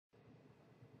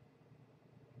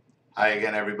Hi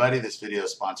again, everybody. This video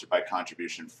is sponsored by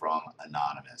contribution from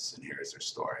Anonymous, and here's their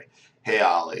story. Hey,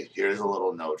 Ollie, here's a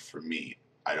little note for Meat.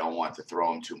 I don't want to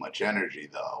throw him too much energy,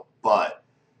 though, but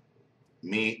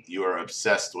Meat, you are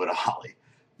obsessed with Ollie.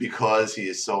 Because he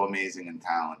is so amazing and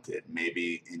talented,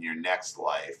 maybe in your next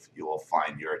life you will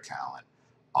find your talent.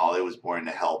 Ollie was born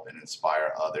to help and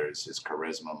inspire others. His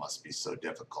charisma must be so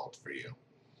difficult for you.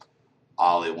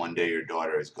 Ollie, one day your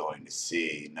daughter is going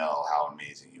to know how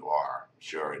amazing you are.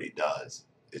 She already does.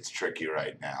 It's tricky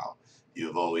right now.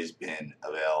 You've always been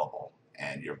available,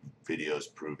 and your videos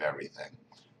prove everything.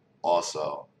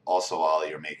 Also, Ollie,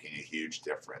 you're making a huge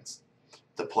difference.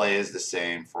 The play is the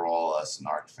same for all us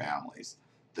Narc families.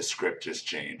 The script just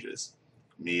changes.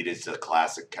 Mead is a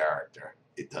classic character.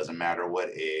 It doesn't matter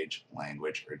what age,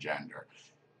 language, or gender.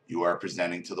 You are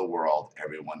presenting to the world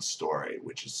everyone's story,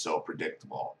 which is so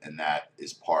predictable, and that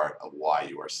is part of why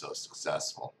you are so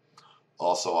successful.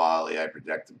 Also, Ali, I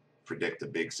predict a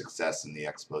big success in the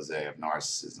expose of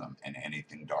narcissism and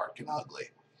anything dark and ugly,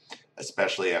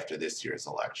 especially after this year's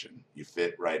election. You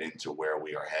fit right into where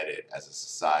we are headed as a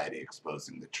society,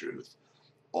 exposing the truth.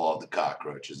 All of the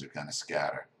cockroaches are going to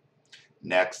scatter.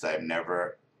 Next, I have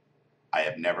never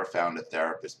found a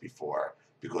therapist before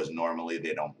because normally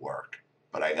they don't work,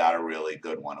 but I got a really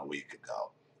good one a week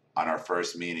ago. On our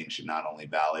first meeting, she not only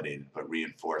validated but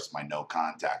reinforced my no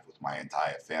contact with my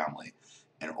entire family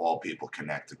and all people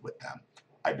connected with them.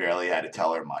 I barely had to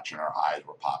tell her much and her eyes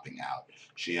were popping out.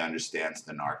 She understands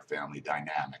the Narc family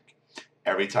dynamic.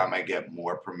 Every time I get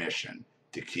more permission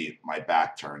to keep my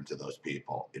back turned to those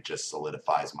people, it just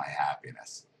solidifies my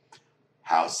happiness.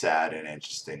 How sad and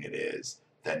interesting it is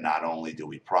that not only do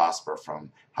we prosper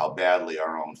from how badly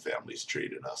our own families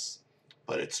treated us,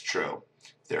 but it's true.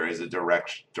 There is a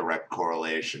direct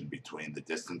correlation between the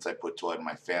distance I put toward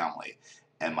my family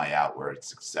and my outward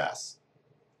success.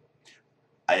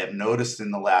 I have noticed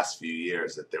in the last few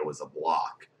years that there was a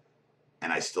block,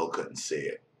 and I still couldn't see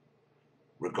it.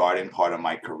 Regarding part of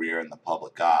my career in the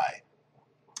public eye,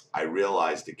 I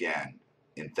realized again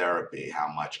in therapy how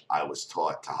much I was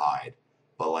taught to hide.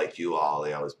 But like you,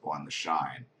 Ollie, I was born to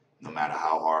shine. No matter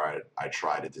how hard I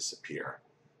try to disappear.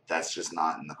 That's just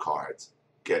not in the cards.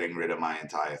 Getting rid of my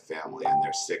entire family and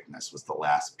their sickness was the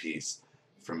last piece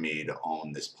for me to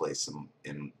own this place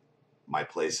in my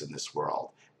place in this world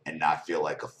and not feel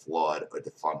like a flawed or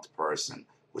defunct person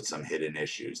with some hidden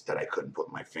issues that I couldn't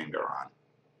put my finger on.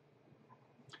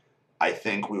 I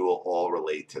think we will all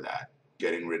relate to that.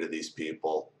 Getting rid of these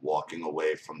people, walking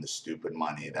away from the stupid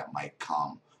money that might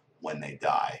come when they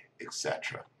die,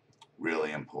 etc.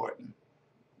 Really important.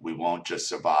 We won't just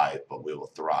survive, but we will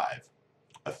thrive.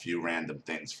 A few random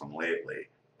things from lately.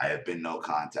 I have been no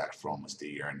contact for almost a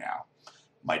year now.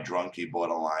 My drunky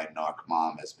borderline narc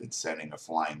mom has been sending her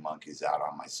flying monkeys out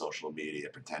on my social media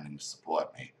pretending to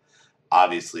support me.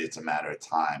 Obviously, it's a matter of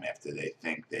time after they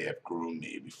think they have groomed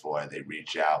me before they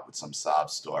reach out with some sob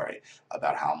story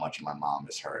about how much my mom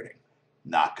is hurting.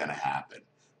 Not gonna happen.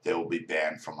 They will be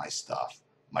banned from my stuff.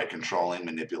 My controlling,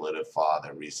 manipulative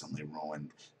father recently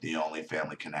ruined the only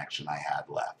family connection I had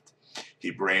left.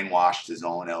 He brainwashed his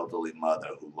own elderly mother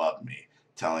who loved me,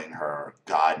 telling her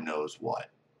God knows what.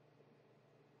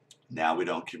 Now we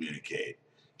don't communicate.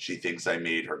 She thinks I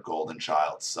made her golden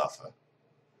child suffer.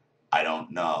 I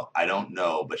don't know.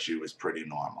 But she was pretty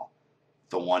normal.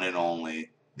 The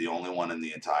only one in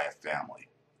the entire family.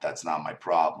 That's not my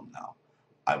problem, though.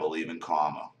 I believe in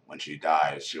karma. When she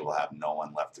dies, she will have no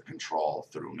one left to control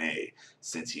through me,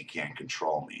 since he can't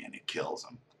control me and it kills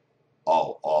him.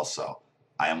 Oh, also,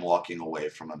 I am walking away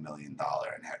from $1 million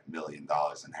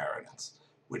inheritance,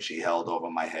 which he held over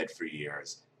my head for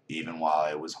years, even while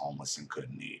I was homeless and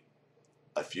couldn't eat.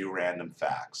 A few random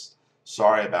facts.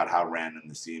 Sorry about how random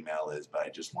this email is, but I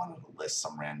just wanted to list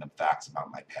some random facts about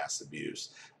my past abuse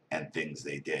and things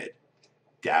they did.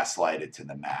 Gaslighted to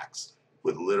the max.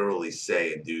 Would literally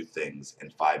say and do things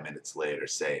and 5 minutes later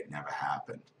say it never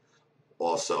happened.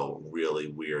 Also, really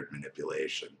weird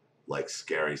manipulation, like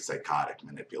scary psychotic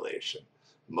manipulation.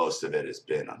 Most of it has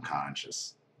been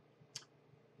unconscious.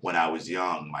 When I was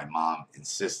young, my mom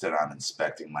insisted on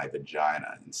inspecting my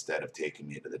vagina instead of taking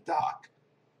me to the doc.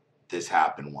 This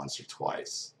happened once or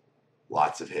twice.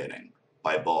 Lots of hitting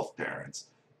by both parents.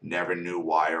 Never knew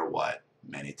why or what.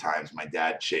 Many times my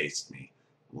dad chased me,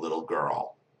 little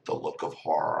girl, the look of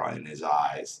horror in his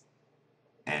eyes,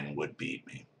 and would beat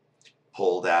me.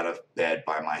 Pulled out of bed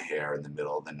by my hair in the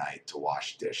middle of the night to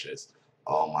wash dishes.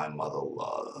 Oh, my mother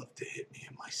loved to hit me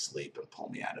in my sleep and pull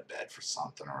me out of bed for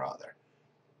something or other.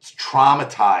 It's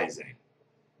traumatizing.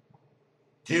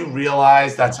 Do you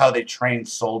realize that's how they train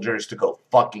soldiers to go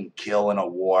fucking kill in a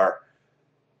war?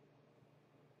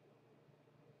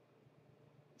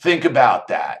 Think about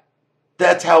that.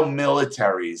 That's how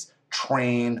militaries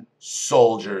train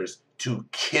soldiers to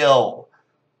kill.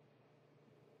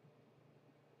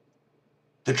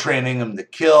 They're training them to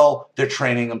kill. They're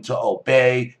training them to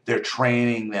obey. They're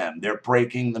training them. They're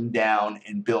breaking them down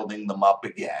and building them up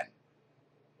again.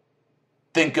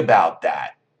 Think about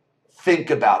that.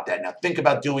 Think about that. Now think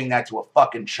about doing that to a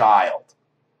fucking child.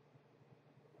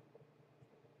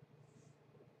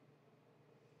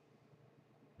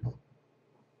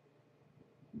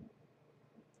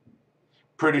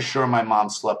 Pretty sure my mom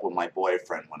slept with my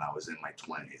boyfriend when I was in my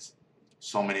 20s.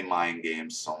 So many mind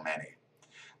games, so many.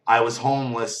 I was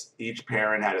homeless. Each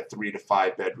parent had a 3 to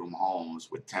 5 bedroom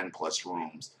homes with 10 plus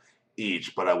rooms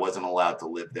each, but I wasn't allowed to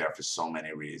live there for so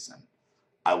many reasons.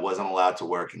 I wasn't allowed to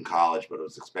work in college, but I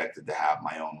was expected to have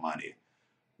my own money,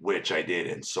 which I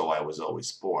didn't, so I was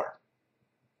always poor.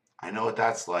 I know what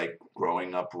that's like,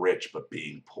 growing up rich but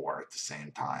being poor at the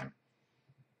same time.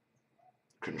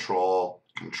 Control,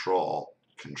 control,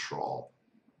 control.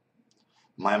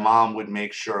 My mom would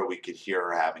make sure we could hear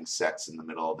her having sex in the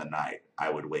middle of the night.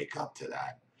 I would wake up to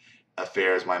that.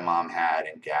 Affairs my mom had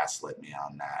and gaslit me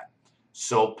on that.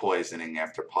 Soap poisoning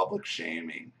after public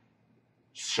shaming,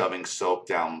 shoving soap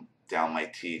down my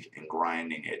teeth and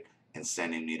grinding it and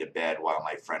sending me to bed while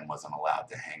my friend wasn't allowed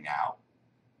to hang out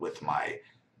with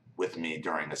me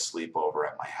during a sleepover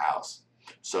at my house.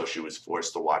 So she was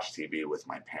forced to watch TV with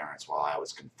my parents while I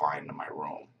was confined to my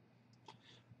room.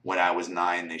 When I was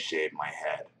 9, they shaved my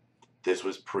head. This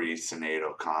was pre-Sinead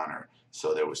O'Connor,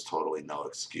 so there was totally no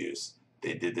excuse.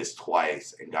 They did this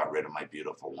twice and got rid of my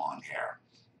beautiful long hair.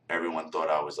 Everyone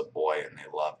thought I was a boy and they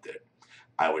loved it.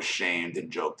 I was shamed and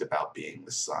joked about being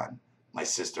the son. My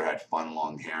sister had fun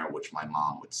long hair, which my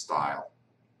mom would style.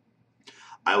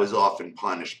 I was often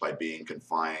punished by being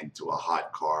confined to a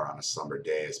hot car on a summer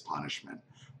day as punishment,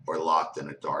 or locked in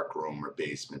a dark room or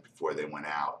basement before they went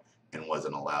out and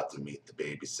wasn't allowed to meet the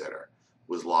babysitter.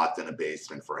 Was locked in a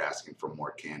basement for asking for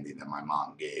more candy than my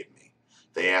mom gave me.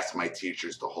 They asked my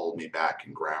teachers to hold me back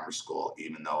in grammar school,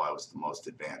 even though I was the most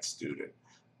advanced student.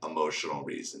 Emotional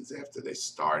reasons after they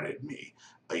started me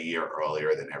a year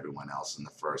earlier than everyone else in the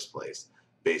first place.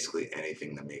 Basically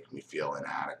anything to make me feel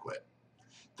inadequate.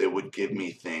 They would give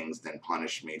me things, then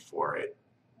punish me for it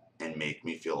and make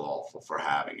me feel awful for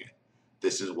having it.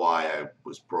 This is why I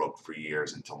was broke for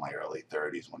years until my early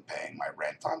 30s when paying my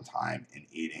rent on time and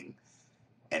eating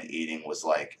was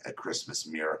like a Christmas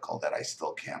miracle that I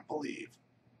still can't believe.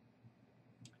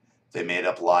 They made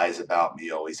up lies about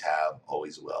me, always have,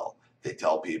 always will. They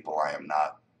tell people I am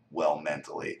not well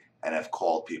mentally and have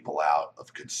called people out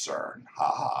of concern.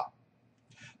 Ha ha.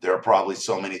 There are probably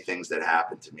so many things that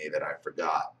happened to me that I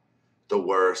forgot. The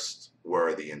worst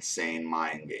were the insane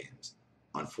mind games.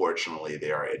 Unfortunately,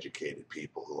 they are educated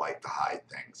people who like to hide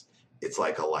things. It's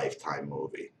like a Lifetime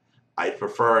movie. I'd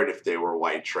prefer it if they were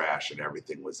white trash and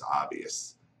everything was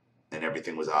obvious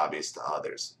to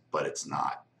others, but it's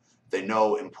not. They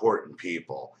know important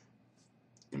people,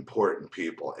 and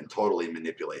totally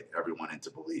manipulate everyone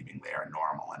into believing they are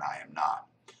normal and I am not.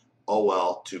 Oh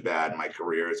well, too bad. My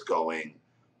career is going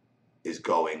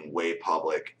way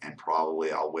public, and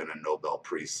probably I'll win a Nobel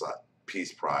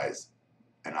Peace Prize,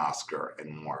 an Oscar,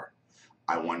 and more.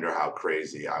 I wonder how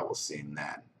crazy I will seem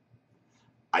then.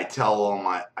 My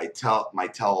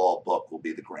tell-all book will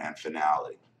be the grand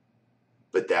finale,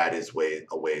 but that is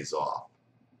a ways off.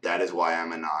 That is why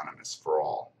I'm anonymous for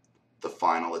all. The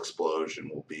final explosion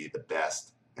will be the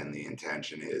best, and the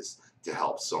intention is to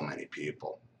help so many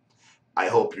people. I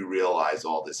hope you realize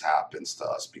all this happens to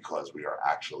us because we are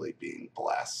actually being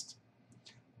blessed.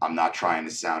 I'm not trying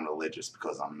to sound religious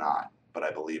because I'm not, but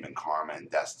I believe in karma and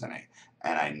destiny,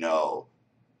 and I know,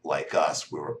 like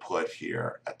us, we were put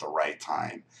here at the right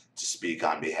time to speak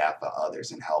on behalf of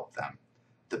others and help them.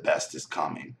 The best is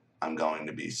coming. I'm going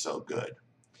to be so good.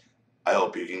 I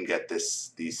hope you can get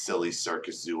these silly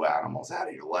circus zoo animals out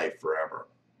of your life forever.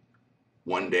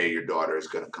 One day your daughter is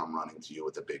going to come running to you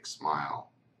with a big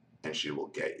smile, and she will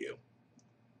get you.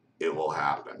 It will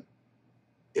happen.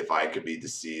 If I could be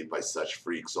deceived by such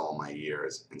freaks all my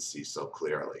years and see so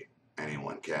clearly,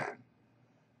 anyone can.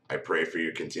 I pray for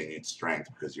your continued strength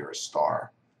because you're a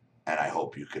star, and I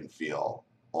hope you can feel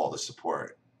all the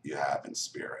support you have in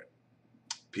spirit.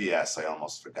 P.S. I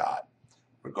almost forgot.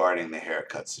 Regarding the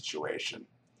haircut situation.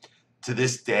 To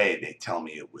this day, they tell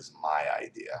me it was my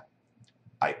idea.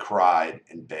 I cried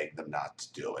and begged them not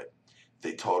to do it.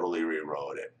 They totally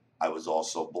rewrote it. I was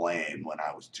also blamed when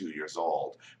I was 2 years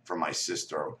old for my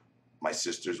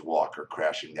sister's walker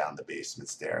crashing down the basement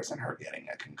stairs and her getting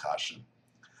a concussion.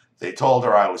 They told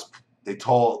her I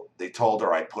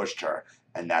pushed her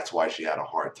And that's why she had a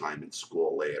hard time in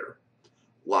school later.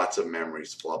 Lots of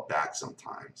memories flood back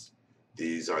sometimes.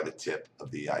 These are the tip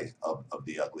of the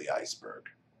ugly iceberg.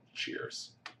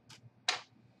 Cheers.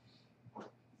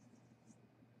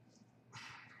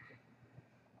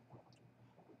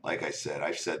 Like I said,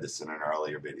 I've said this in an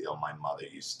earlier video, my mother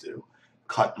used to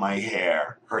cut my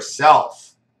hair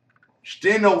herself. She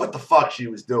didn't know what the fuck she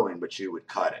was doing, but she would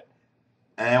cut it.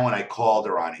 And then when I called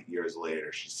her on it years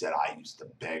later, she said I used to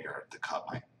beg her to cut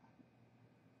my...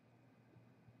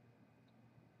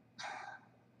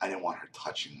 I didn't want her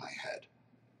touching my head.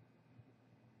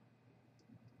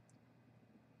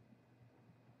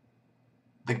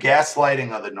 The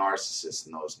gaslighting of the narcissist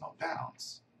knows no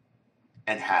bounds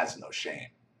and has no shame.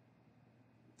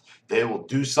 They will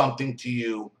do something to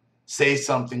you, say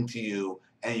something to you,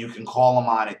 and you can call them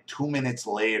on it 2 minutes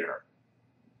later,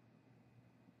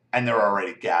 and they're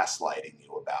already gaslighting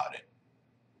you about it.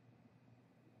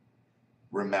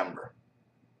 Remember,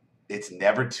 it's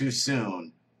never too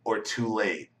soon or too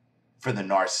late for the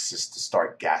narcissist to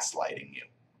start gaslighting you.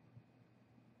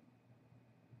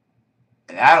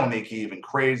 And that'll make you even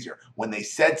crazier. When they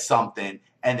said something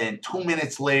and then 2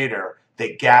 minutes later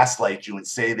they gaslight you and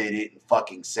say they didn't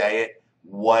fucking say it,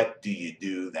 what do you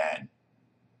do then?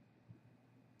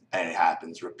 And it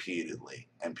happens repeatedly,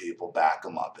 and people back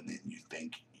them up, and then you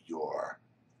think you're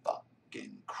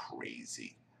fucking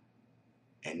crazy.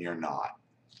 And you're not.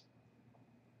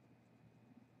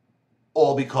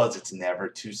 All because it's never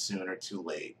too soon or too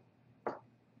late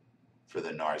for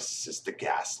the narcissist to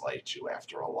gaslight you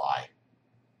after a lie.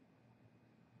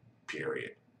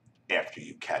 Period. After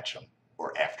you catch them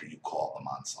or after you call them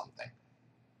on something.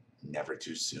 Never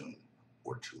too soon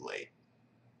or too late.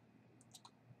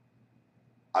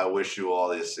 I wish you all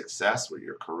the success with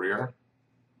your career.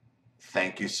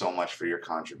 Thank you so much for your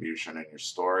contribution and your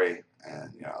story.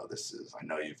 And, you know, I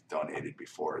know you've donated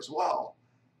before as well.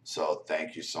 So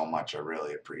thank you so much. I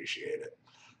really appreciate it.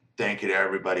 Thank you to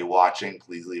everybody watching.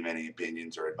 Please leave any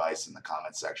opinions or advice in the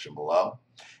comment section below.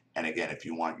 And again, if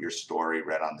you want your story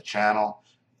read on the channel,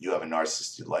 you have a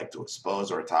narcissist you'd like to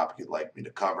expose or a topic you'd like me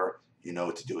to cover, you know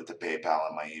what to do with the PayPal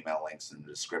and my email links in the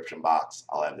description box.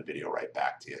 I'll have the video right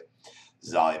back to you. This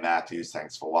is Ollie Matthews.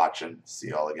 Thanks for watching. See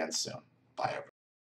you all again soon. Bye, everyone.